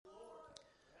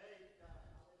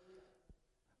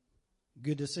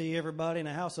Good to see everybody in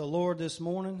the house of the Lord this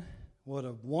morning. What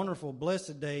a wonderful,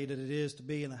 blessed day that it is to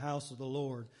be in the house of the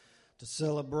Lord, to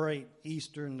celebrate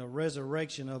Easter and the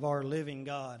resurrection of our living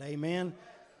God. Amen.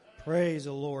 Praise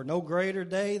the Lord. No greater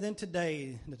day than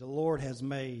today that the Lord has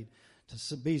made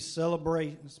to be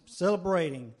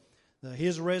celebrating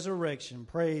His resurrection.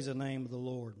 Praise the name of the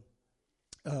Lord.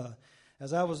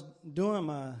 As I was doing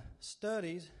my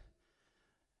studies,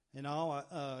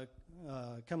 I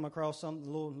come across some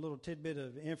little tidbit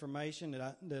of information that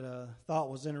I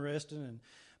thought was interesting, and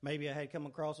maybe I had come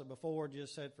across it before,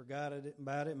 just had forgot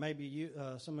about it. Maybe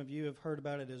some of you have heard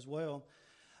about it as well.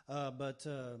 But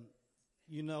the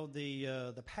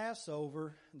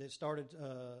Passover that started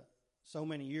so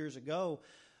many years ago,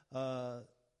 when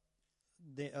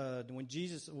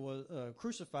Jesus was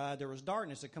crucified, there was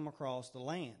darkness that come across the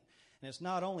land. And it's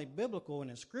not only biblical and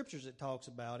in scriptures that talks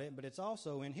about it, but it's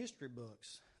also in history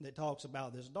books that talks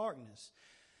about this darkness.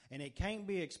 And it can't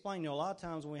be explained. A lot of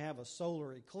times when we have a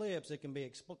solar eclipse, it can be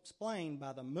explained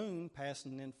by the moon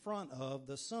passing in front of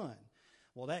the sun.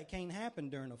 Well, that can't happen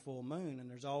during a full moon,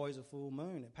 and there's always a full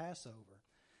moon at Passover.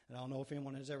 And I don't know if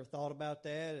anyone has ever thought about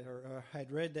that or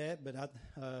had read that,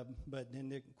 but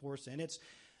then, of course, and it's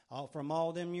from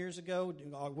all them years ago,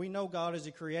 we know God is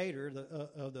the creator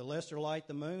of the lesser light,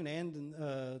 the moon, and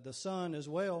the sun as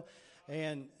well.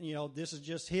 And, this is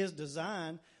just His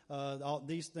design. All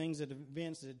these things,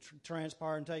 events that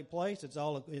transpire and take place, it's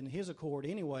all in His accord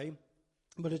anyway.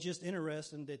 But it's just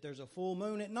interesting that there's a full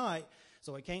moon at night,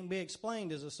 so it can't be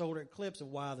explained as a solar eclipse of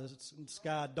why the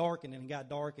sky darkened and got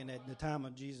darkened at the time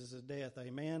of Jesus' death.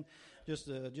 Amen. Just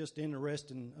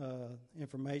interesting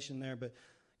information there, but.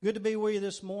 Good to be with you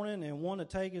this morning and want to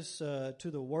take us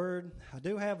to the Word. I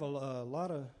do have a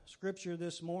lot of Scripture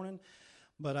this morning,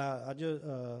 but I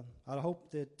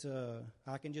hope that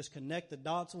I can just connect the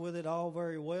dots with it all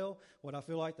very well, what I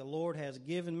feel like the Lord has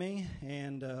given me,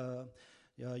 and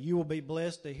you will be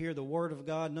blessed to hear the Word of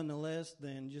God nonetheless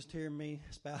than just hear me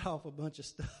spout off a bunch of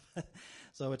stuff.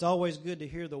 So it's always good to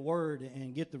hear the Word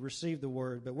and get to receive the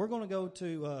Word. But we're going to go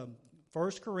to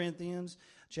 1 Corinthians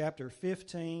chapter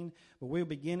 15, but we're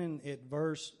beginning at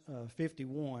verse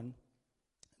 51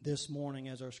 this morning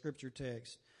as our scripture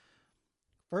text.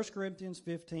 1 Corinthians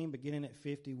 15, beginning at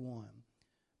 51.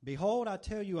 Behold, I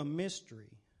tell you a mystery.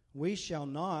 We shall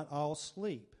not all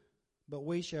sleep, but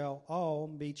we shall all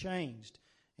be changed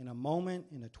in a moment,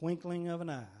 in a twinkling of an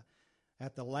eye.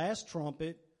 At the last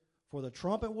trumpet, for the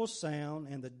trumpet will sound,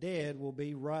 and the dead will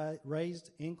be raised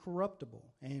incorruptible,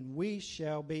 and we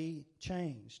shall be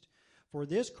changed. For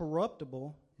this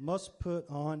corruptible must put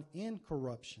on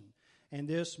incorruption, and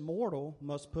this mortal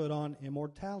must put on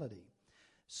immortality.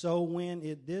 So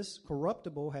when this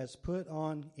corruptible has put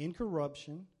on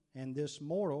incorruption, and this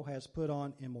mortal has put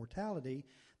on immortality,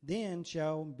 then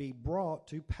shall be brought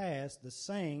to pass the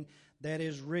saying that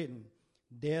is written,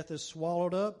 Death is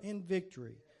swallowed up in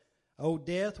victory. O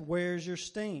death, where's your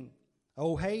sting?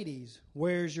 O Hades,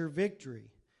 where's your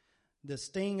victory? The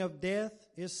sting of death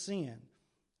is sin,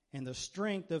 and the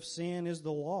strength of sin is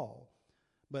the law.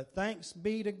 But thanks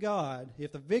be to God,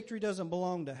 if the victory doesn't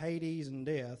belong to Hades and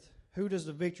death, who does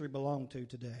the victory belong to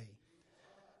today?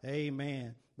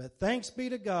 Amen. But thanks be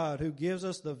to God who gives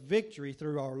us the victory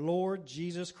through our Lord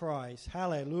Jesus Christ.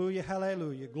 Hallelujah,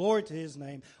 hallelujah. Glory to His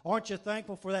name. Aren't you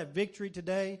thankful for that victory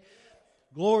today?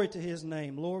 Glory to His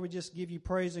name. Lord, we just give you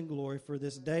praise and glory for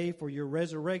this day, for your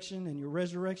resurrection and your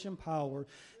resurrection power.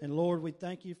 And Lord, we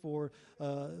thank you for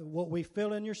what we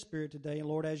feel in your spirit today. And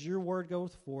Lord, as your word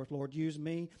goes forth, Lord, use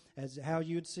me as how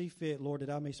you would see fit, Lord, that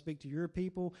I may speak to your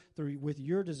people with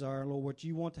your desire, Lord, what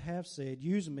you want to have said.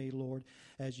 Use me, Lord,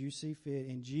 as you see fit.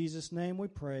 In Jesus' name we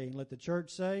pray. And let the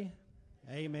church say,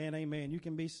 amen, amen. You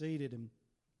can be seated. And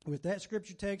with that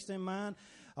scripture text in mind,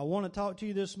 I want to talk to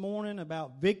you this morning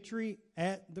about victory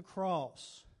at the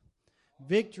cross.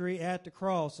 Victory at the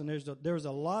cross. And there's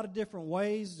a lot of different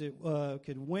ways that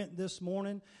could went this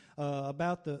morning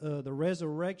about the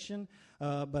resurrection.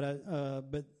 But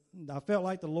I felt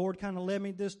like the Lord kind of led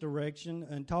me this direction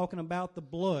and talking about the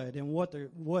blood and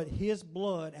what His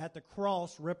blood at the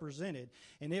cross represented.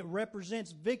 And it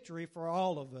represents victory for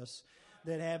all of us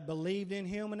that have believed in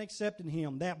Him and accepted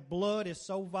Him. That blood is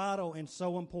so vital and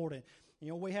so important.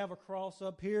 We have a cross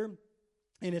up here,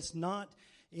 and it's not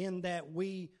in that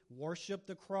we worship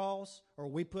the cross or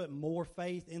we put more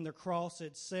faith in the cross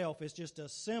itself. It's just a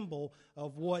symbol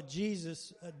of what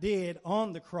Jesus did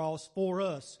on the cross for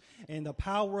us and the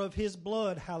power of His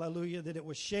blood, hallelujah, that it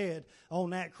was shed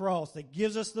on that cross that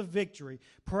gives us the victory.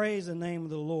 Praise the name of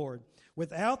the Lord.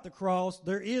 Without the cross,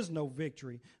 there is no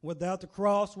victory. Without the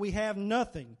cross, we have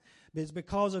nothing. It's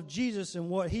because of Jesus and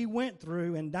what He went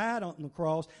through and died on the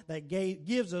cross that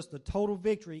gives us the total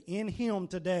victory in Him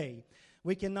today.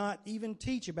 We cannot even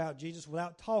teach about Jesus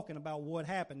without talking about what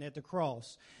happened at the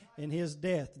cross and His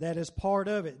death. That is part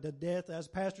of it. The death, as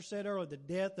Pastor said earlier, the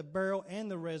death, the burial,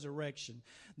 and the resurrection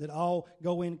that all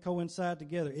coincide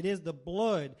together. It is the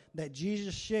blood that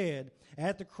Jesus shed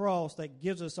at the cross that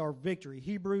gives us our victory.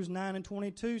 Hebrews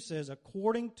 9:22 says,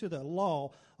 according to the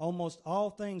law, almost all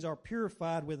things are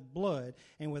purified with blood,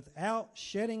 and without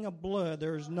shedding of blood,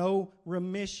 there is no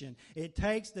remission. It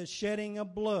takes the shedding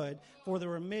of blood for the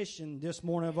remission this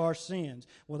morning of our sins.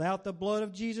 Without the blood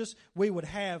of Jesus, we would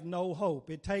have no hope.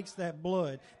 It takes that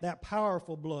blood, that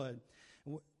powerful blood.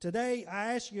 Today,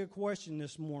 I ask you a question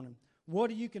this morning. What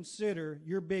do you consider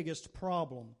your biggest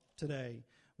problem today?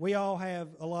 We all have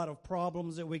a lot of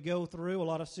problems that we go through, a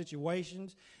lot of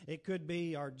situations. It could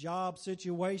be our job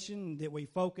situation that we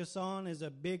focus on is a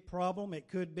big problem. It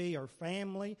could be our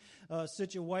family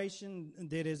situation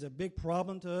that is a big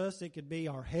problem to us. It could be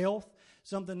our health,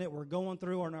 something that we're going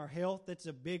through in our health that's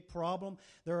a big problem.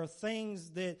 There are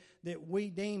things that we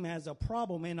deem as a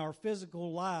problem in our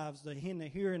physical lives, in the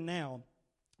here and now.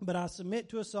 But I submit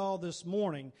to us all this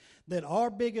morning that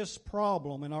our biggest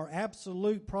problem and our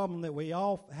absolute problem that we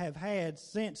all have had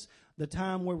since the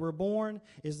time we were born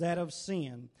is that of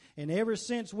sin. And ever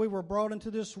since we were brought into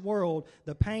this world,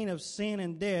 the pain of sin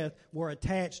and death were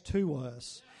attached to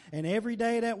us. And every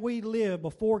day that we lived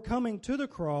before coming to the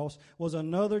cross was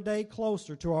another day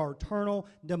closer to our eternal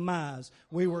demise.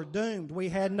 We were doomed. We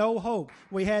had no hope.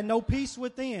 We had no peace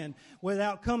within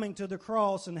without coming to the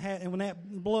cross and when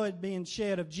that blood being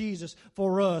shed of Jesus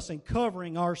for us and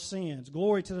covering our sins.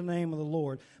 Glory to the name of the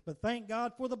Lord. But thank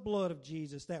God for the blood of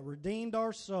Jesus that redeemed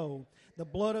our soul. The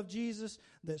blood of Jesus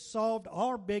that solved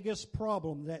our biggest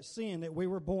problem, that sin that we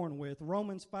were born with.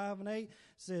 Romans 5:8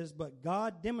 says, but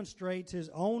God demonstrates His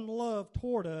own love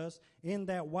toward us in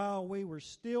that while we were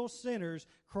still sinners,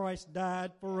 Christ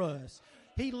died for us.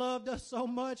 He loved us so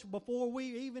much before we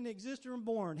even existed and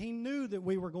born. He knew that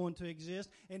we were going to exist,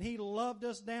 and He loved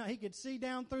us down. He could see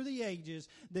down through the ages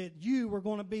that you were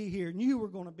going to be here, and you were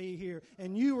going to be here,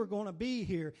 and you were going to be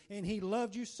here. And He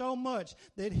loved you so much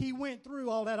that He went through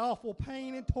all that awful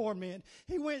pain and torment.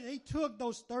 He took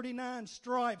those 39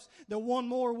 stripes. The one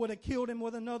more would have killed Him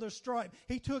with another stripe.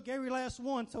 He took every last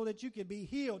one so that you could be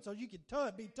healed, so you could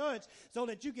be touched, so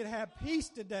that you could have peace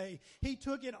today. He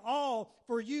took it all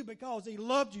for you because He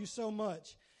loved you so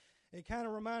much. It kind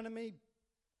of reminded me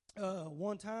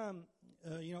one time,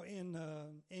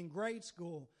 in grade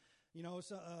school,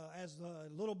 as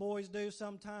little boys do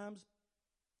sometimes,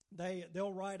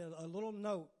 they'll write a little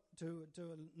note to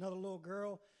another little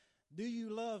girl. Do you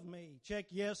love me? Check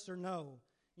yes or no.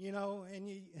 And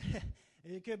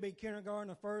it could be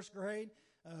kindergarten or first grade.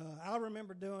 I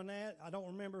remember doing that. I don't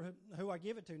remember who I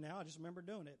give it to now. I just remember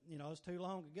doing it. It's too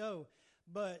long ago.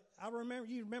 But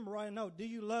you remember writing a note, do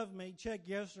you love me? Check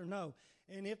yes or no.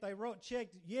 And if they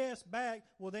checked yes back,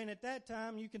 well, then at that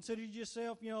time you considered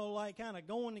yourself, like kind of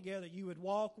going together. You would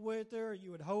walk with her,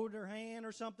 you would hold her hand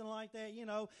or something like that.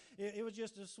 It was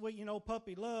just a sweet,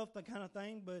 puppy love, that kind of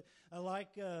thing. But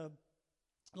like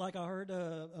I heard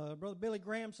Brother Billy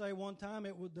Graham say one time,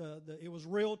 it was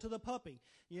real to the puppy,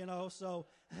 So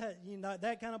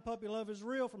that kind of puppy love is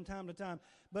real from time to time.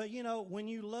 But when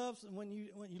you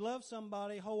love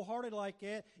somebody wholehearted like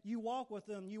that, you walk with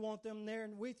them. You want them there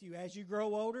and with you. As you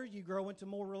grow older, you grow into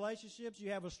more relationships.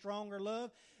 You have a stronger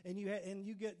love, and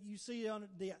you see on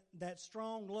that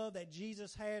strong love that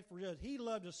Jesus had for us. He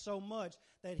loved us so much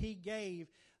that He gave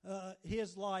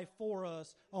His life for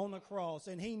us on the cross.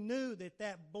 And He knew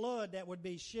that blood that would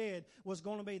be shed was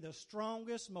going to be the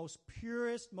strongest, most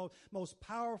purest, most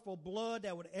powerful blood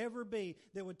that would ever be,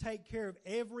 that would take care of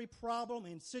every problem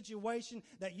and situation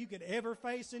that you could ever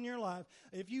face in your life.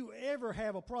 If you ever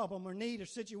have a problem or need a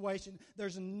situation,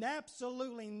 there's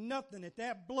absolutely nothing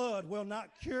that blood will not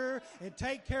cure and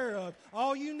take care of.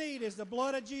 All you need is the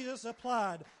blood of Jesus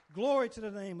applied. Glory to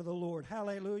the name of the Lord.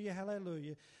 Hallelujah,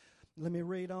 hallelujah. Let me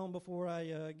read on before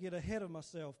I get ahead of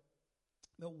myself.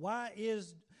 But why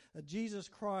is Jesus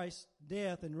Christ's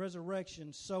death and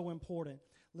resurrection so important?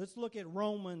 Let's look at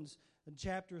Romans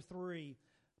chapter 3,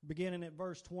 beginning at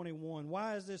verse 21.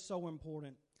 Why is this so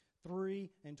important? 3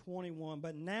 and 21.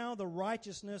 But now the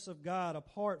righteousness of God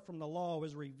apart from the law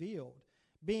is revealed,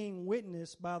 being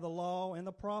witnessed by the law and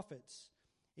the prophets,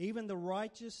 even the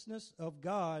righteousness of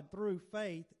God through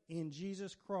faith in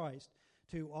Jesus Christ,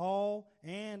 to all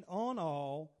and on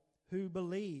all who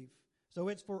believe. So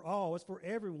it's for all. It's for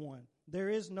everyone. There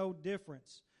is no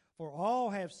difference. For all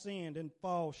have sinned and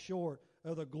fall short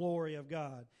of the glory of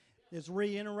God. It's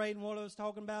reiterating what I was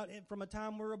talking about. From a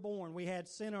time we were born, we had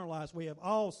sin in our lives. We have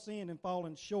all sinned and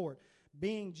fallen short,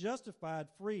 being justified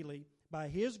freely by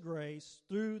His grace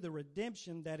through the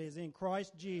redemption that is in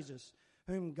Christ Jesus,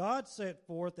 whom God set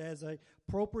forth as a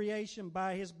propitiation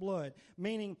by His blood,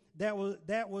 meaning that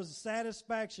was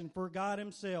satisfaction for God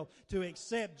Himself to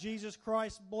accept Jesus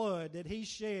Christ's blood that He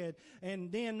shed. And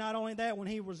then not only that, when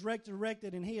He was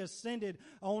resurrected and He ascended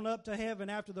on up to heaven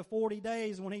after the 40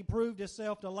 days, when He proved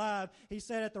Himself alive, He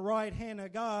sat at the right hand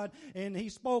of God and He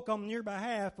spoke on your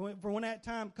behalf. For when that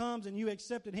time comes and you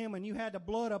accepted Him and you had the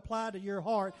blood applied to your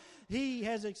heart, He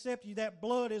has accepted you. That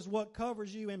blood is what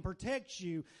covers you and protects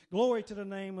you. Glory to the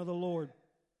name of the Lord.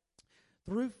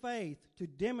 Through faith to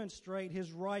demonstrate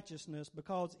His righteousness,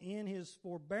 because in His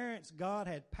forbearance God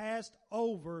had passed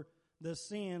over the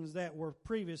sins that were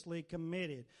previously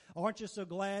committed. Aren't you so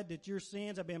glad that your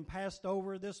sins have been passed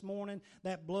over this morning?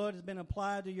 That blood has been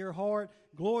applied to your heart.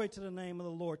 Glory to the name of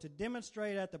the Lord. To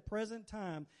demonstrate at the present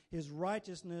time His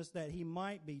righteousness, that He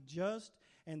might be just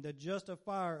and the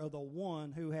justifier of the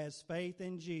one who has faith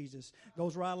in Jesus.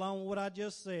 Goes right along with what I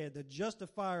just said. The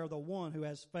justifier of the one who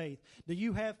has faith. Do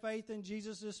you have faith in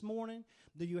Jesus this morning?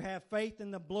 Do you have faith in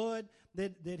the blood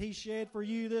that He shed for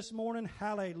you this morning?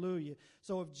 Hallelujah.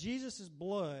 So if Jesus'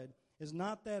 blood is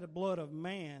not that blood of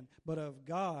man, but of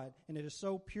God, and it is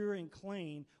so pure and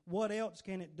clean, what else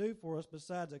can it do for us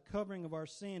besides a covering of our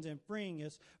sins and freeing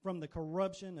us from the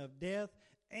corruption of death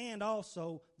and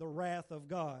also the wrath of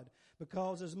God?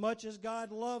 Because as much as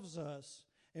God loves us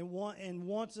and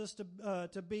wants us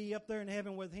to be up there in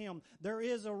heaven with Him, there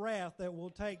is a wrath that will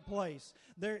take place.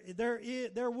 There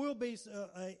will be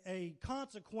a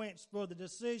consequence for the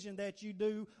decision that you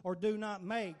do or do not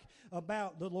make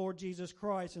about the Lord Jesus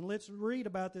Christ. And let's read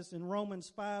about this in Romans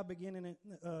 5, beginning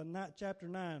at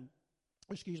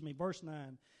verse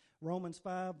 9. Romans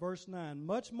 5, verse 9.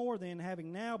 Much more then,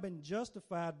 having now been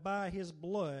justified by His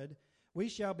blood, we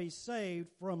shall be saved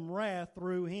from wrath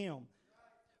through Him.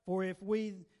 For if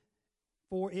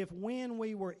when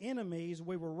we were enemies,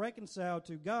 we were reconciled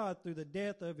to God through the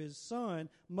death of His Son,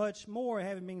 much more,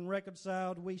 having been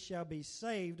reconciled, we shall be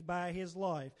saved by His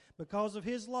life. Because of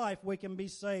His life, we can be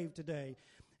saved today.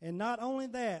 And not only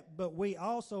that, but we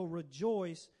also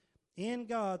rejoice in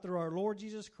God through our Lord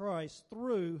Jesus Christ,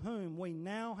 through whom we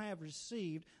now have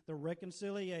received the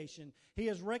reconciliation. He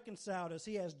has reconciled us.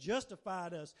 He has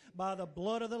justified us by the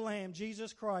blood of the Lamb,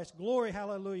 Jesus Christ. Glory,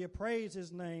 hallelujah. Praise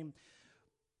His name.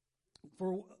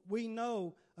 For we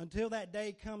know until that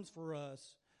day comes for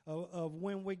us of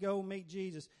when we go meet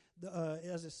Jesus,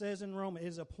 as it says in Romans, it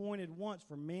is appointed once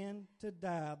for men to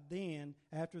die, then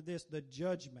after this the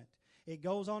judgment. It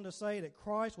goes on to say that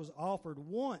Christ was offered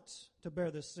once to bear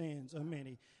the sins of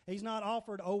many. He's not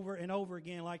offered over and over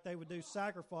again like they would do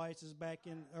sacrifices back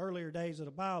in earlier days of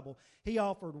the Bible. He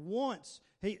offered once.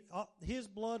 His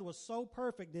blood was so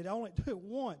perfect that it only took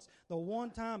once, the one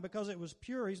time, because it was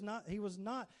pure. He was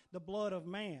not the blood of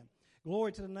man.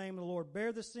 Glory to the name of the Lord.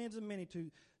 Bear the sins of many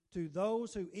to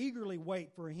those who eagerly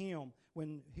wait for Him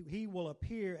when He will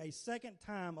appear a second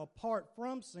time apart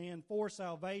from sin for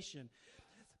salvation.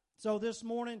 So this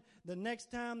morning, the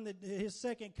next time that His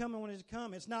second coming, when He's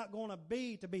come, it's not going to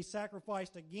be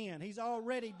sacrificed again. He's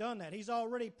already done that. He's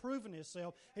already proven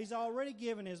Himself. He's already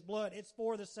given His blood. It's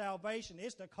for the salvation.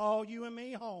 It's to call you and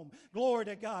me home. Glory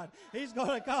to God. He's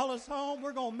going to call us home.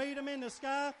 We're going to meet Him in the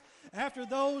sky. After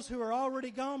those who are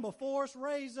already gone before us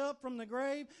raise up from the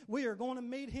grave, we are going to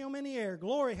meet Him in the air.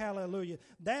 Glory, hallelujah.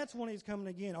 That's when He's coming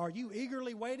again. Are you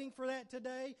eagerly waiting for that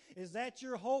today? Is that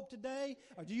your hope today?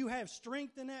 Or do you have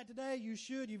strength in that today? You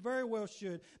should. You very well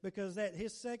should, because that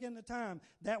His second time,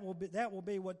 that will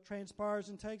be what transpires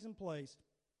and takes in place.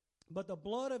 But the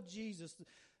blood of Jesus,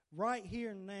 right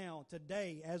here now,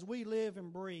 today, as we live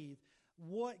and breathe,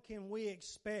 what can we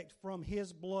expect from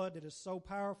His blood that is so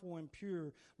powerful and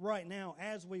pure right now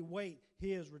as we wait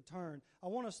His return? I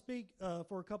want to speak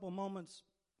for a couple moments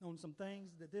on some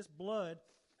things that this blood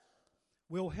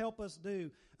will help us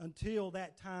do until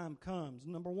that time comes.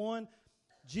 Number one,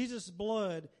 Jesus'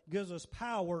 blood gives us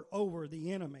power over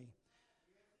the enemy.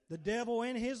 The devil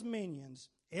and his minions,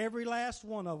 every last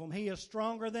one of them, he is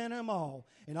stronger than them all.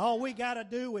 And all we got to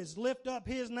do is lift up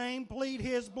His name, plead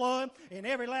His blood, and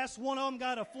every last one of them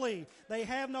got to flee. They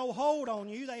have no hold on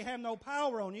you. They have no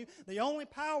power on you. The only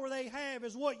power they have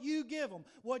is what you give them,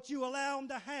 what you allow them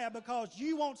to have, because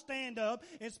you won't stand up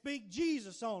and speak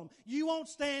Jesus on them. You won't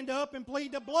stand up and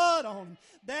plead the blood on them.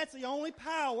 That's the only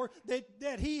power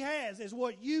that He has, is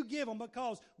what you give them,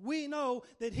 because we know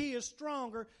that He is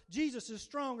stronger. Jesus is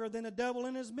stronger than the devil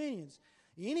and his minions.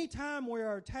 Anytime we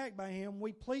are attacked by him,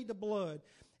 we plead the blood,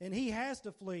 and he has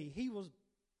to flee.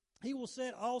 He will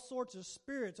set all sorts of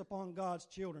spirits upon God's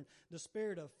children. The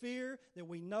spirit of fear that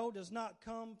we know does not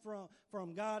come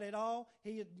from God at all.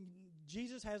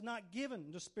 Jesus has not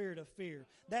given the spirit of fear.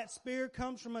 That spirit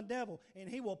comes from a devil, and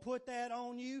he will put that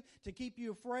on you to keep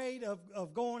you afraid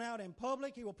of going out in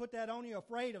public. He will put that on you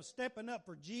afraid of stepping up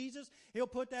for Jesus. He'll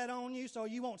put that on you so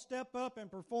you won't step up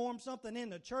and perform something in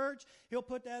the church. He'll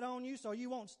put that on you so you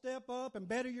won't step up and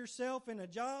better yourself in a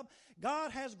job.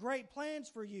 God has great plans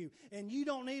for you, and you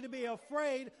don't need to be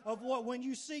afraid of when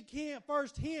you seek Him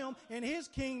and His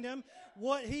kingdom,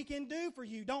 what He can do for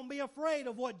you. Don't be afraid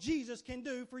of what Jesus can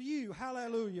do for you.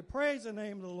 Hallelujah. Praise the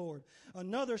name of the Lord.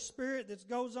 Another spirit that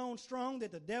goes on strong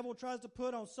that the devil tries to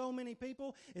put on so many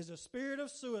people is a spirit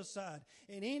of suicide.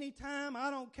 And any time,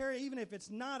 I don't care, even if it's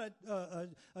not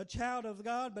a child of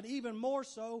God, but even more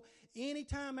so,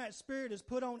 anytime that spirit is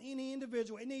put on any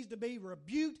individual, it needs to be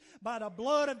rebuked by the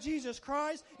blood of Jesus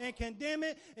Christ and condemn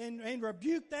it and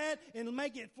rebuke that and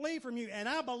make it flee from you. And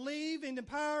I believe in the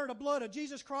power of the blood of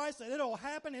Jesus Christ that it'll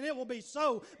happen, and it will be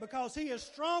so, because He is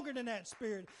stronger than that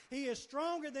spirit. He is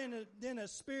stronger than a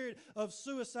spirit of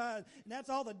suicide. And that's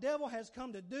all the devil has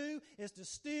come to do, is to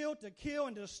steal, to kill,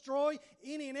 and destroy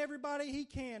any and everybody he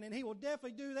can. And he will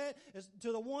definitely do that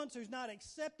to the ones who's not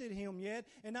accepted Him yet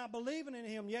and not believing in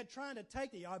Him yet, trying to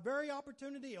take the very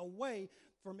opportunity away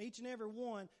from each and every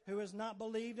one who has not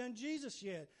believed in Jesus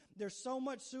yet. There's so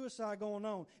much suicide going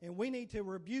on, and we need to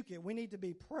rebuke it. We need to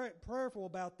be prayerful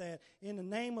about that in the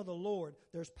name of the Lord.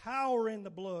 There's power in the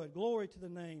blood. Glory to the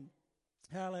name.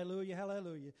 Hallelujah,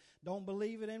 hallelujah. Don't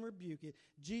believe it and rebuke it.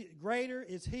 Greater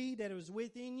is He that is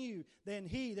within you than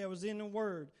he that was in the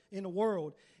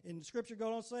world. And the Scripture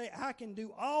goes on to say, I can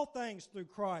do all things through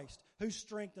Christ who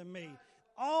strengthened me.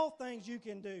 All things you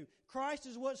can do. Christ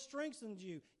is what strengthens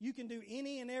you. You can do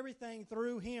any and everything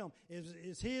through Him.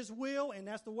 Is His will, and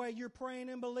that's the way you're praying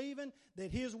and believing,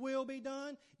 that His will be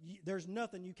done. There's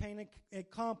nothing you can't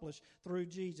accomplish through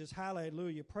Jesus.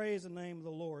 Hallelujah. Praise the name of the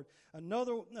Lord.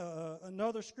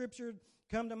 Another scripture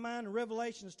come to mind in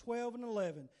Revelations 12 and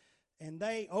 11. And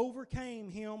they overcame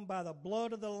Him by the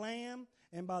blood of the Lamb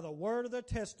and by the word of their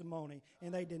testimony,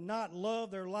 and they did not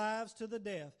love their lives to the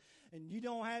death. And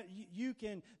you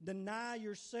can deny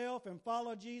yourself and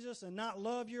follow Jesus and not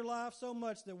love your life so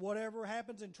much that whatever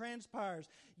happens and transpires,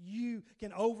 you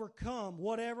can overcome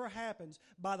whatever happens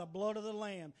by the blood of the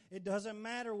Lamb. It doesn't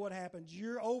matter what happens.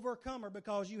 You're overcomer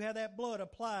because you have that blood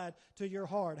applied to your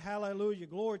heart. Hallelujah.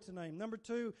 Glory to the name. Number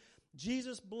 2,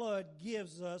 Jesus' blood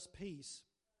gives us peace.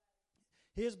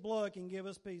 His blood can give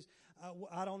us peace.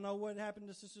 I don't know what happened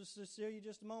to Sister Cecilia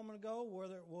just a moment ago,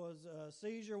 whether it was a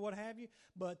seizure or what have you,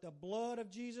 but the blood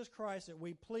of Jesus Christ, that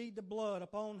we plead the blood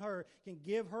upon her, can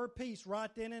give her peace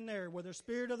right then and there. Where the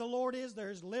Spirit of the Lord is,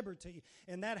 there is liberty,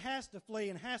 and that has to flee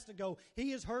and has to go.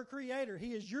 He is her creator.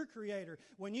 He is your creator.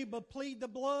 When you plead the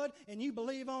blood and you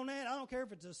believe on that, I don't care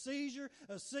if it's a seizure,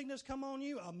 a sickness come on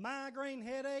you, a migraine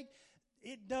headache,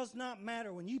 it does not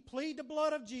matter. When you plead the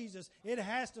blood of Jesus, it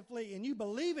has to flee. And you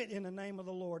believe it in the name of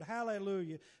the Lord.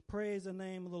 Hallelujah. Praise the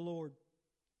name of the Lord.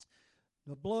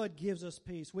 The blood gives us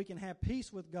peace. We can have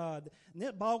peace with God. And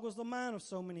it boggles the mind of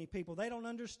so many people. They don't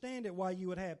understand it, why you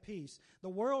would have peace. The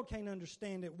world can't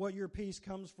understand it, where your peace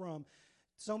comes from.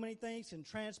 So many things can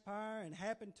transpire and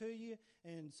happen to you,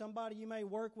 and somebody you may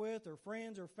work with or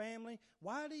friends or family.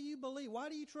 Why do you believe? Why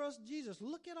do you trust Jesus?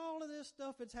 Look at all of this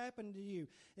stuff that's happened to you.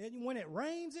 And when it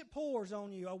rains, it pours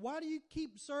on you. Why do you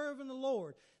keep serving the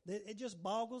Lord? It just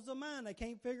boggles the mind. They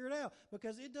can't figure it out,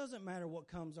 because it doesn't matter what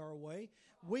comes our way.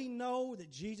 We know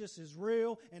that Jesus is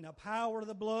real, and the power of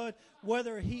the blood,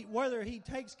 whether he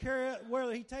takes care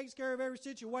of every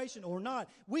situation or not,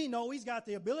 we know He's got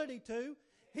the ability to.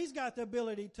 He's got the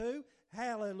ability to.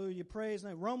 Hallelujah. Praise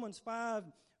Him. Romans 5,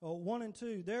 1 and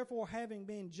 2. Therefore, having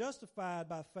been justified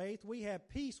by faith, we have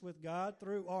peace with God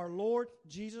through our Lord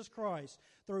Jesus Christ,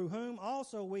 through whom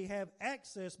also we have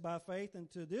access by faith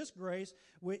into this grace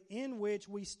in which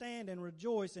we stand and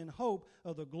rejoice in hope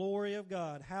of the glory of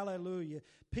God. Hallelujah.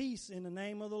 Peace in the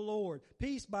name of the Lord.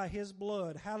 Peace by His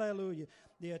blood. Hallelujah.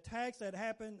 The attacks that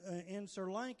happened in Sri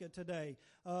Lanka today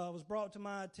was brought to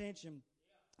my attention.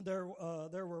 There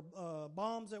were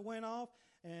bombs that went off,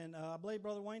 and I believe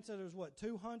Brother Wayne said there was,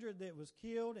 200 that was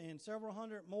killed and several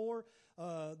hundred more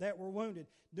that were wounded.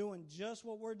 Doing just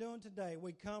what we're doing today.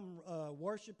 We come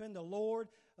worshiping the Lord,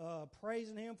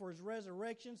 praising Him for His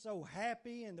resurrection, so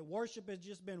happy, and the worship has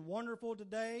just been wonderful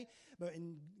today.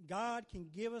 And God can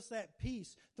give us that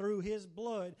peace through His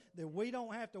blood, that we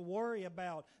don't have to worry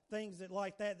about things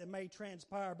like that may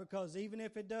transpire, because even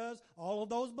if it does, all of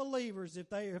those believers, if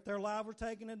their lives were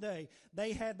taken today,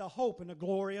 they had the hope and the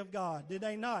glory of God. Did they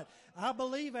they not? I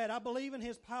believe that. I believe in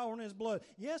His power and His blood.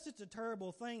 Yes, it's a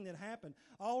terrible thing that happened.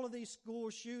 All of these school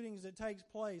shootings that takes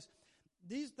place,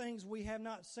 these things we have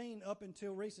not seen up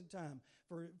until recent time.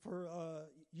 For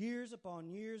years upon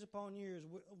years upon years,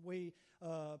 we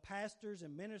pastors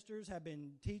and ministers have been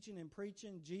teaching and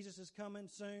preaching Jesus is coming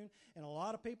soon. And a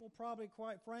lot of people probably,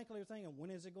 quite frankly, are thinking, when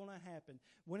is it going to happen?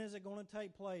 When is it going to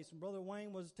take place? And Brother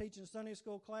Wayne was teaching Sunday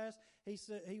school class. He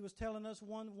said he was telling us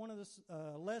one of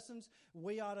the lessons,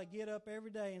 we ought to get up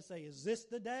every day and say, is this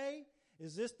the day?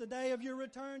 Is this the day of your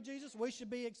return, Jesus? We should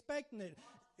be expecting it.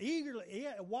 Eagerly,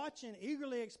 watching,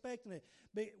 eagerly expecting it.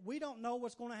 But we don't know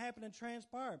what's going to happen and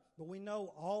transpire. But we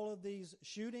know all of these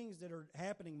shootings that are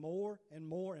happening more and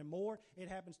more and more. It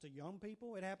happens to young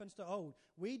people. It happens to old.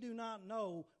 We do not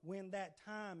know when that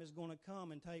time is going to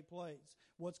come and take place,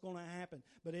 what's going to happen.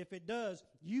 But if it does,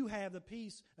 you have the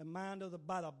peace and mind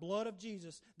by the blood of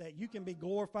Jesus that you can be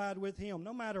glorified with Him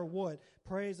no matter what.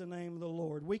 Praise the name of the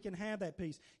Lord. We can have that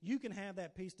peace. You can have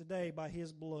that peace today by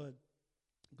His blood.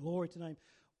 Glory to the name.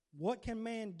 What can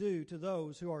man do to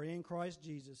those who are in Christ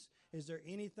Jesus? Is there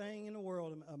anything in the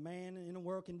world a man in the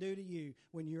world can do to you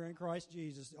when you're in Christ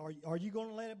Jesus? Are you going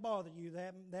to let it bother you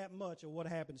that much of what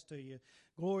happens to you?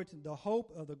 Glory to the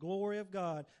hope of the glory of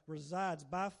God resides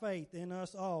by faith in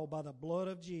us all by the blood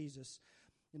of Jesus.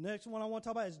 The next one I want to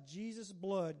talk about is Jesus'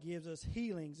 blood gives us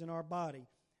healings in our body.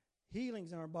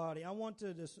 Healings in our body. I want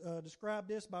to describe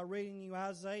this by reading you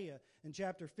Isaiah in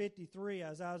chapter 53,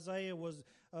 as Isaiah was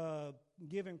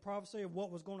giving prophecy of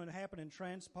what was going to happen and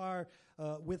transpire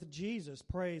with Jesus.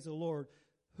 Praise the Lord.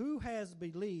 Who has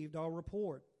believed our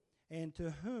report? And to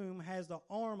whom has the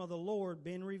arm of the Lord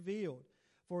been revealed?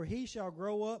 For he shall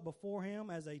grow up before him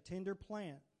as a tender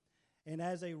plant, and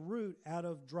as a root out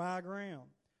of dry ground.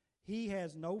 He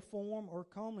has no form or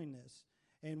comeliness,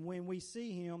 and when we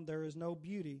see him, there is no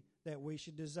beauty that we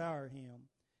should desire him.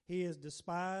 He is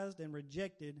despised and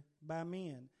rejected by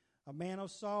men, a man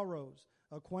of sorrows,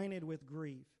 acquainted with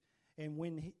grief. And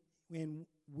when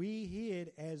we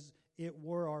hid as it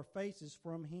were our faces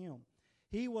from him,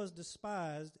 he was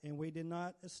despised, and we did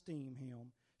not esteem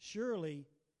him. Surely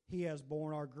he has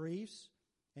borne our griefs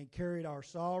and carried our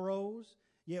sorrows,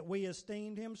 yet we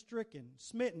esteemed him stricken,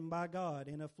 smitten by God,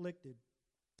 and afflicted.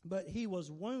 But he was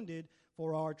wounded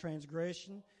for our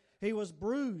transgression, he was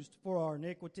bruised for our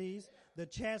iniquities. The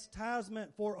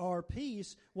chastisement for our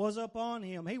peace was upon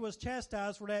him. He was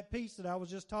chastised for that peace that I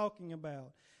was just talking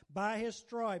about. By his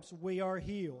stripes we are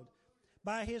healed.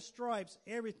 By his stripes,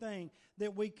 everything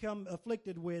that we come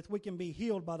afflicted with, we can be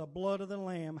healed by the blood of the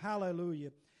Lamb.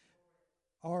 Hallelujah.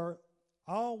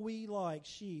 All we like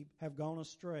sheep have gone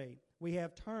astray. We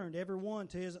have turned every one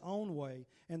to his own way,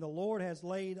 and the Lord has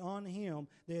laid on him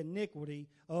the iniquity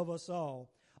of us all.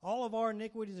 All of our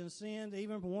iniquities and sins,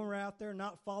 even when we're out there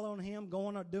not following him,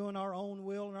 going or doing our own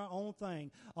will and our own thing,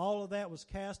 all of that was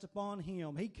cast upon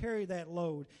him. He carried that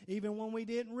load. Even when we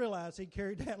didn't realize he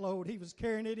carried that load, he was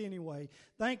carrying it anyway.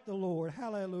 Thank the Lord.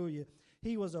 Hallelujah.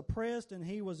 He was oppressed and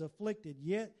he was afflicted,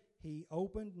 yet he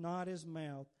opened not his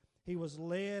mouth. He was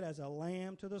led as a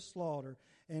lamb to the slaughter,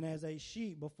 and as a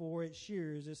sheep before its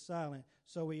shearers is silent,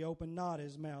 so he opened not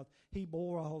his mouth. He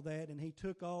bore all that, and he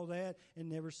took all that, and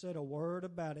never said a word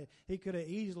about it. He could have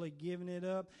easily given it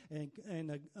up, and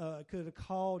could have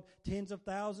called tens of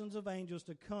thousands of angels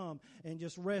to come and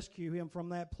just rescue him from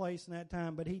that place in that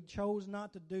time. But he chose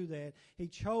not to do that. He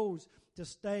chose to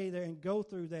stay there and go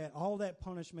through that, all that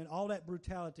punishment, all that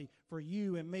brutality for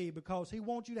you and me, because he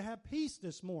wants you to have peace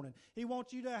this morning. He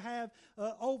wants you to have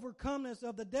overcomeness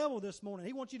of the devil this morning.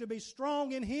 He wants you to be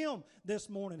strong in him this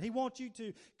morning. He wants you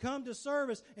to come to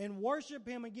service and worship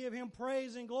him and give him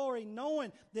praise and glory,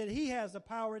 knowing that he has the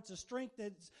power. It's the strength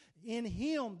that's in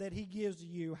him that he gives to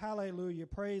you. Hallelujah.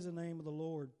 Praise the name of the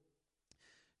Lord.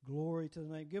 Glory to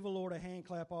the name. Give the Lord a hand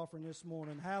clap offering this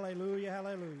morning. Hallelujah.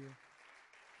 Hallelujah.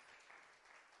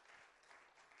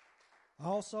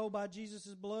 Also, by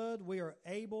Jesus' blood, we are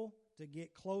able to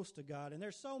get close to God. And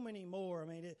there's so many more. I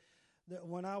mean,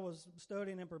 when I was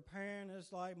studying and preparing,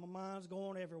 it's like my mind's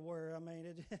going everywhere. I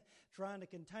mean, trying to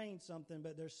contain something,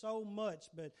 but there's so much.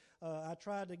 But I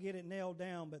tried to get it nailed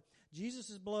down. But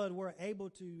Jesus' blood, we're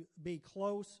able to be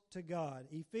close to God.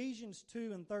 Ephesians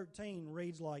 2:13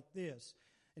 reads like this.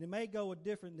 And it may go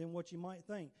different than what you might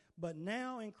think. But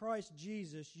now in Christ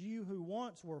Jesus, you who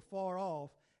once were far off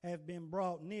have been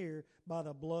brought near by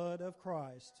the blood of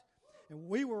Christ. And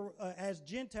we were, as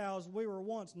Gentiles, we were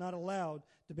once not allowed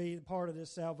to be part of this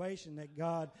salvation that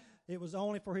God It was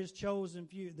only for his chosen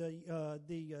few,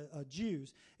 the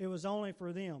Jews. It was only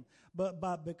for them.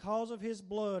 But because of his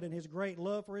blood and his great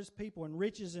love for his people and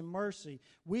riches and mercy,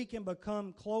 we can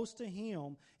become close to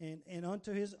him. And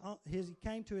unto his he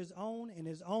came to his own, and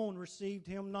his own received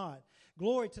him not.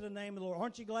 Glory to the name of the Lord.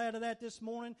 Aren't you glad of that this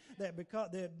morning? That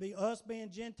because us being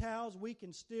Gentiles, we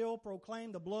can still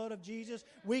proclaim the blood of Jesus.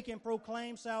 We can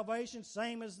proclaim salvation,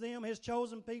 same as them, his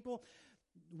chosen people.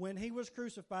 When he was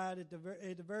crucified at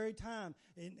the very time,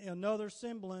 another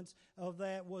semblance of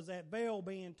that was that veil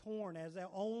being torn, as that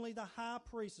only the high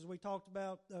priest, as we talked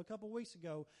about a couple of weeks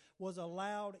ago, was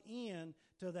allowed in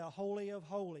to the Holy of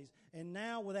Holies. And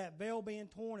now with that veil being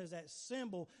torn, is that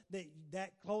symbol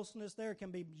that closeness there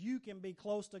can be, you can be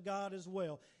close to God as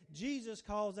well. Jesus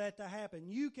caused that to happen.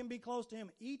 You can be close to him,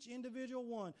 each individual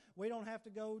one. We don't have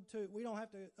to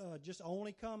just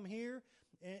only come here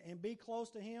and be close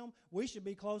to him. We should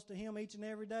be close to him each and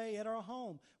every day at our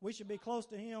home. We should be close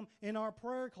to him in our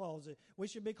prayer closet. We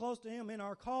should be close to him in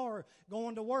our car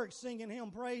going to work, singing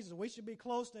him praises. We should be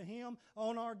close to him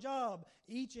on our job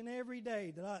each and every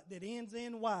day that ends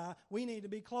in Y. We need to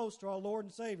be close to our Lord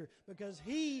and Savior, because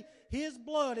his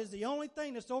blood is the only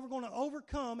thing that's going to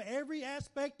overcome every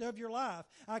aspect of your life.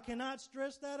 I cannot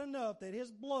stress that enough, that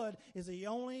his blood is the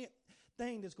only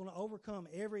thing that's going to overcome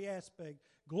every aspect.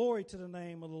 Glory to the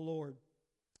name of the Lord.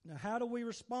 Now, how do we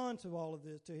respond to all of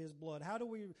this, to his blood? How do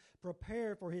we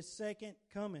prepare for his second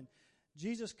coming?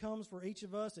 Jesus comes for each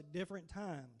of us at different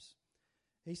times.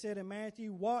 He said in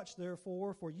Matthew, "Watch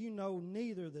therefore, for you know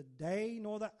neither the day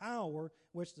nor the hour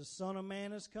which the Son of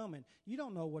Man is coming." You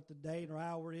don't know what the day or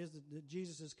hour is that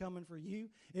Jesus is coming for you.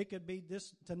 It could be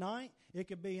this tonight. It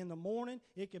could be in the morning.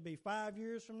 It could be 5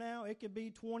 years from now. It could be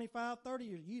 25, 30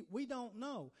 years. We don't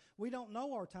know. We don't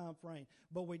know our time frame.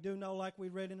 But we do know, like we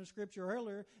read in the scripture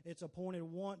earlier, it's appointed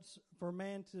once for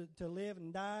man to live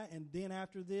and die, and then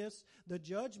after this, the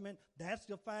judgment. That's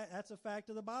a fact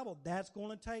of the Bible. That's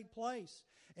going to take place.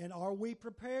 And are we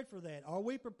prepared for that? Are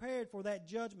we prepared for that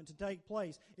judgment to take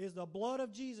place? Is the blood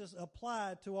of Jesus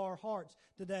applied to our hearts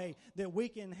today, that we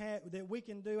can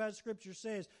do, as Scripture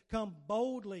says, come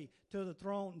boldly to the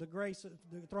throne,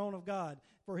 the throne of God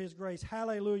for his grace?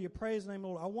 Hallelujah. Praise the name of the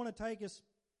Lord. I want to take us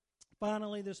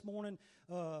finally this morning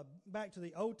back to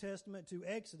the Old Testament, to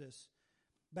Exodus,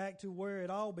 back to where it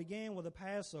all began with the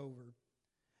Passover.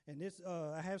 And this,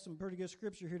 I have some pretty good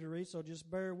scripture here to read, so just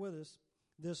bear with us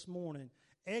this morning.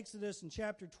 Exodus in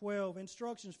chapter 12,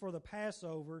 instructions for the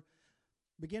Passover,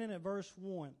 beginning at verse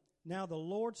 1. "Now the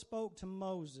Lord spoke to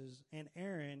Moses and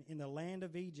Aaron in the land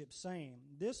of Egypt, saying,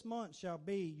 This month shall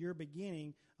be your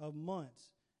beginning of months.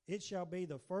 It shall be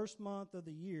the first month of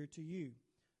the year to you.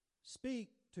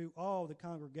 Speak to all the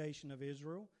congregation of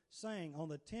Israel, saying, On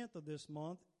the 10th of this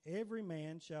month every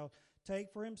man shall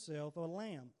take for himself a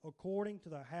lamb, according to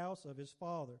the house of his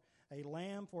father, a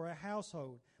lamb for a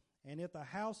household. And if the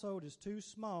household is too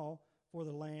small for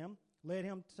the lamb, let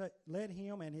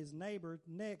him and his neighbor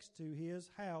next to his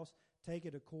house take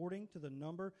it according to the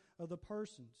number of the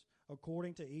persons.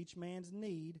 According to each man's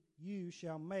need, you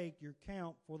shall make your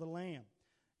count for the lamb.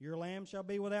 Your lamb shall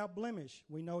be without blemish."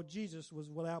 We know Jesus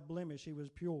was without blemish. He was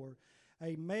pure.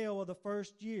 "A male of the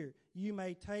first year. You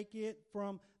may take it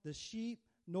from the sheep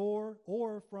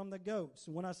or from the goats."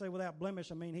 And when I say without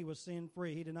blemish, I mean he was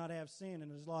sin-free. He did not have sin in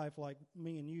his life like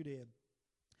me and you did.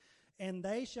 "And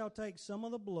they shall take some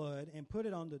of the blood and put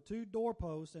it on the 2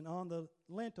 doorposts and on the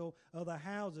lintel of the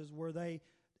houses where they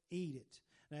eat it."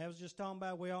 Now, I was just talking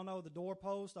about, we all know the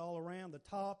doorpost all around the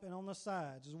top and on the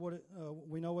sides is what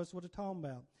we know that's what it's talking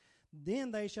about.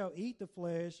 "Then they shall eat the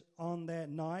flesh on that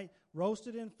night,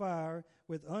 roasted in fire,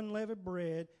 with unleavened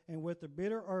bread, and with the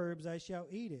bitter herbs they shall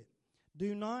eat it.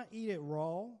 Do not eat it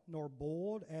raw, nor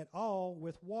boiled at all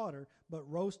with water, but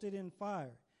roasted in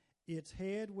fire, its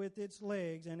head with its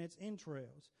legs and its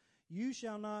entrails. You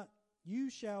shall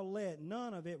let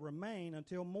none of it remain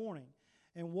until morning,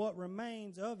 and what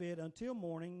remains of it until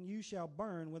morning you shall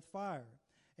burn with fire.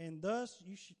 And thus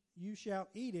you shall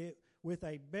eat it with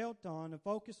a belt on." And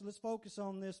let's focus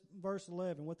on this verse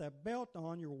 11. "With a belt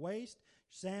on your waist,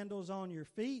 sandals on your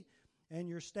feet, and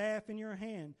your staff in your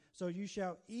hand. So you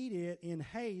shall eat it in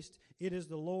haste. It is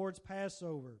the Lord's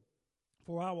Passover.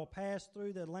 For I will pass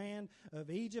through the land of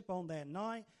Egypt on that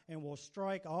night, and will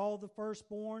strike all the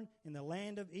firstborn in the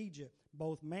land of Egypt,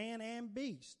 both man and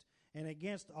beast. And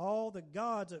against all the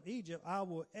gods of Egypt I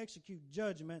will execute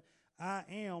judgment. I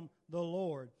am the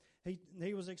Lord."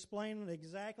 He was explaining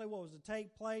exactly what was to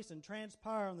take place and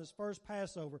transpire on this first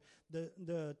Passover.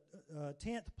 The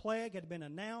 10th plague had been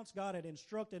announced. God had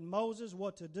instructed Moses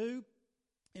what to do.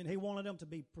 And he wanted them to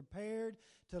be prepared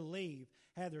to leave,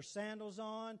 have their sandals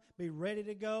on, be ready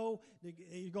to go.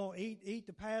 You're going to eat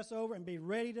the Passover and be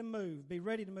ready to move. Be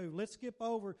ready to move. Let's skip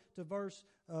over to verse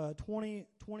 20,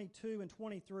 22, and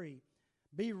 23.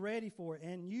 Be ready for it.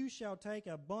 And you shall take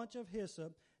a bunch of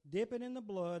hyssop, dip it in the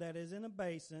blood that is in a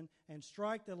basin, and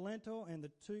strike the lintel and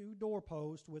the 2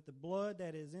 doorposts with the blood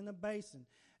that is in the basin.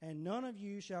 And none of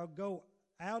you shall go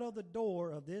out of the door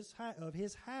of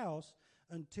his house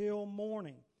until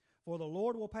morning. For the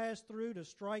Lord will pass through to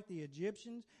strike the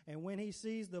Egyptians, and when he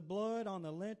sees the blood on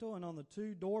the lintel and on the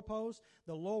 2 doorposts,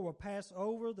 the Lord will pass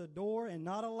over the door and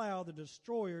not allow the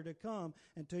destroyer to come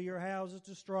into your houses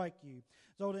to strike you.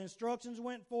 So the instructions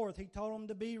went forth. He told them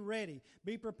to be ready,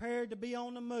 be prepared to be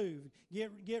on the move.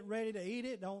 Get ready to eat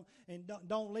it.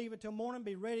 Don't leave it till morning.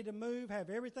 Be ready to move. Have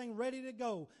everything ready to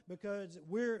go, because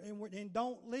and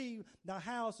don't leave the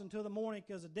house until the morning,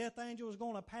 because the death angel is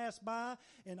going to pass by,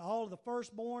 and all of the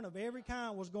firstborn of every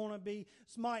kind was going to be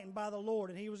smitten by the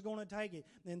Lord, and he was going to take it.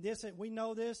 And we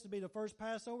know this to be the first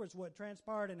Passover. It's what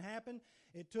transpired and happened.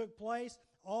 It took place.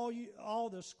 All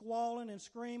the squalling and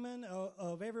screaming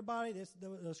of everybody.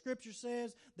 The scripture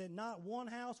says that not one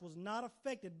house was not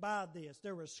affected by this.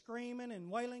 There was screaming and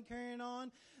wailing carrying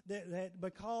on that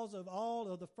because of all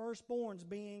of the firstborns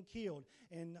being killed.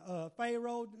 And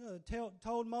Pharaoh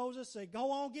told Moses, said, "Go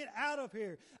on, get out of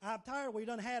here. I'm tired. We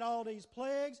done had all these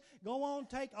plagues. Go on,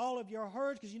 take all of your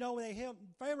herds," because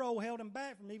Pharaoh held him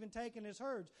back from even taking his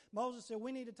herds. Moses said,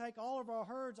 "We need to take all of our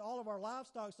herds, all of our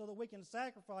livestock, so that we can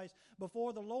sacrifice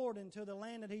before the Lord into the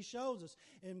land that he shows us."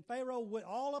 And Pharaoh would,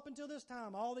 all up until this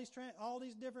time, all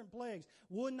these different plagues,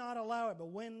 would not allow it. But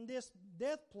when this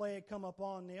death plague come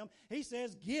upon them, he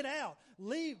says, "Get out,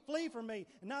 flee from me.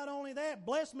 And not only that,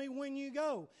 bless me when you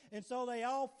go." And so they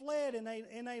all fled, and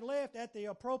they left at the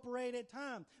appropriated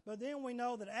time. But then we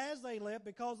know that as they left,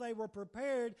 because they were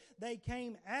prepared, they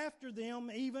came after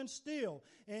them even still.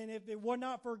 And if it were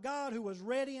not for God, who was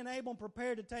ready and able and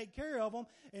prepared to take care of them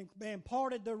and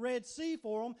parted the Red Sea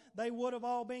for them, they would have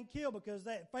all been killed, because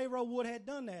that Pharaoh would have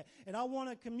done that. And I want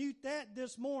to commute that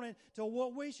this morning to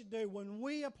what we should do when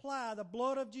we apply the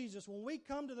blood of Jesus. When we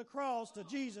come to the cross to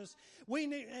Jesus, we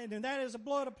need, and that is the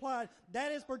blood applied.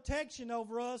 That is protection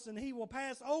over us, and he will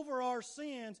pass over our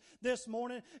sins this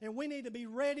morning. And we need to be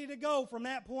ready to go from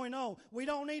that point on. We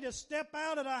don't need to step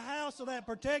out of the house of that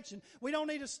protection. We don't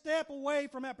need to step away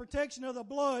from that protection of the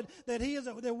blood that he has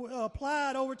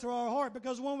applied over to our heart.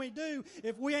 Because when we do,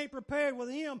 if we ain't prepared with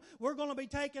him, we're going to be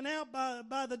taken out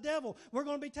by the devil. We're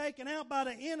going to be taken out by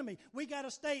the enemy. We got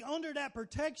to stay under that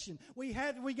protection. We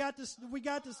got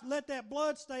to let that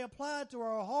blood stay applied to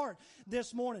our heart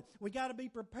this morning. We got to be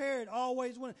prepared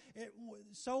always.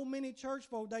 So many church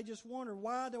folk, they just wonder,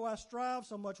 why do I strive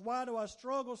so much? Why do I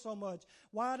struggle so much?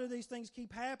 Why do these things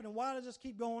keep happening? Why does this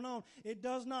keep going on? It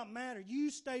does not matter. You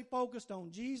stay focused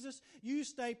on Jesus. You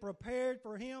stay prepared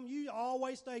for him. You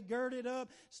always stay girded up,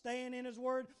 staying in his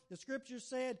word. The scripture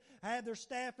said, have their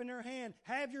staff in their hand.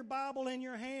 Have your Bible in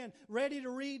your hand, ready to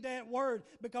read that word.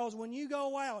 Because when you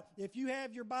go out, if you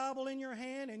have your Bible in your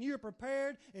hand and you're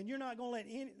prepared, and you're not going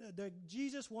to let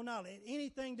Jesus will not let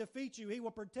anything defeat you. He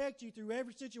will protect you through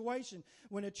every situation.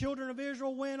 When the children of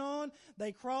Israel went on,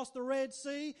 they crossed the Red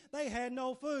Sea. They had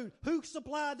no food. Who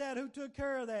supplied that? Who took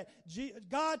care of that?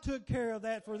 God took care of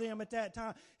that for them at that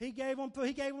time. He gave them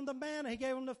the manna. He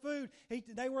gave them the food.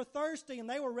 They were thirsty and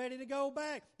they were ready to go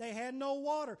back. They had no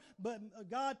water. But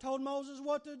God told Moses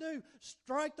what to do.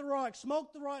 Strike the rock,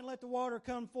 smoke the rock, and let the water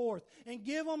come forth. And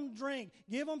give them drink.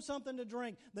 Give them something to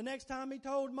drink. The next time he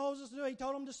told Moses to do it, he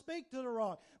told him to speak to the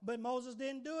rock. But Moses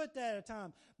didn't do it that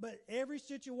time. But every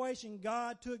situation,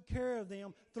 God took care of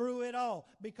them through it all.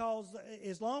 Because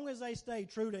as long as they stayed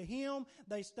true to him,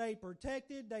 they stayed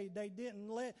protected. They didn't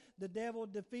let the devil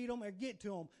defeat them or get to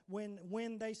them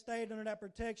when they stayed under that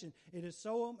protection. It is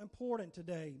so important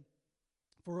today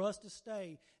for us to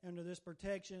stay under this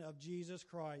protection of Jesus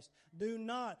Christ. Do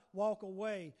not walk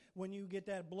away when you get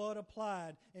that blood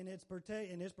applied and it's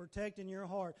protecting your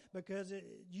heart, because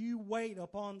you wait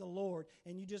upon the Lord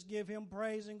and you just give him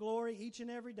praise and glory each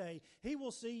and every day. He will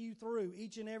see you through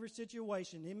each and every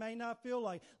situation. It may not feel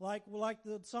like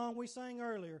the song we sang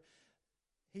earlier.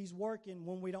 He's working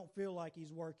when we don't feel like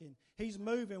he's working. He's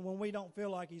moving when we don't feel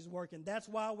like he's working. That's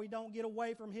why we don't get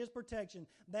away from his protection.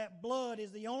 That blood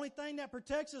is the only thing that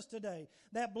protects us today.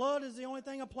 That blood is the only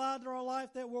thing applied to our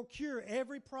life that will cure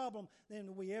every problem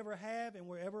that we ever have and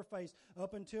we'll ever face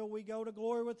up until we go to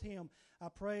glory with him. I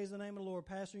praise the name of the Lord.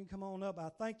 Pastor, you can come on up. I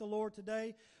thank the Lord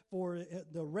today for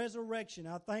the resurrection.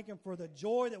 I thank him for the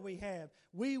joy that we have.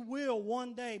 We will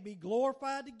one day be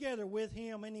glorified together with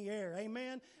him in the air.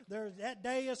 Amen. That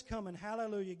day day is coming.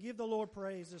 Hallelujah. Give the Lord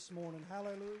praise this morning.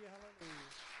 Hallelujah. Hallelujah.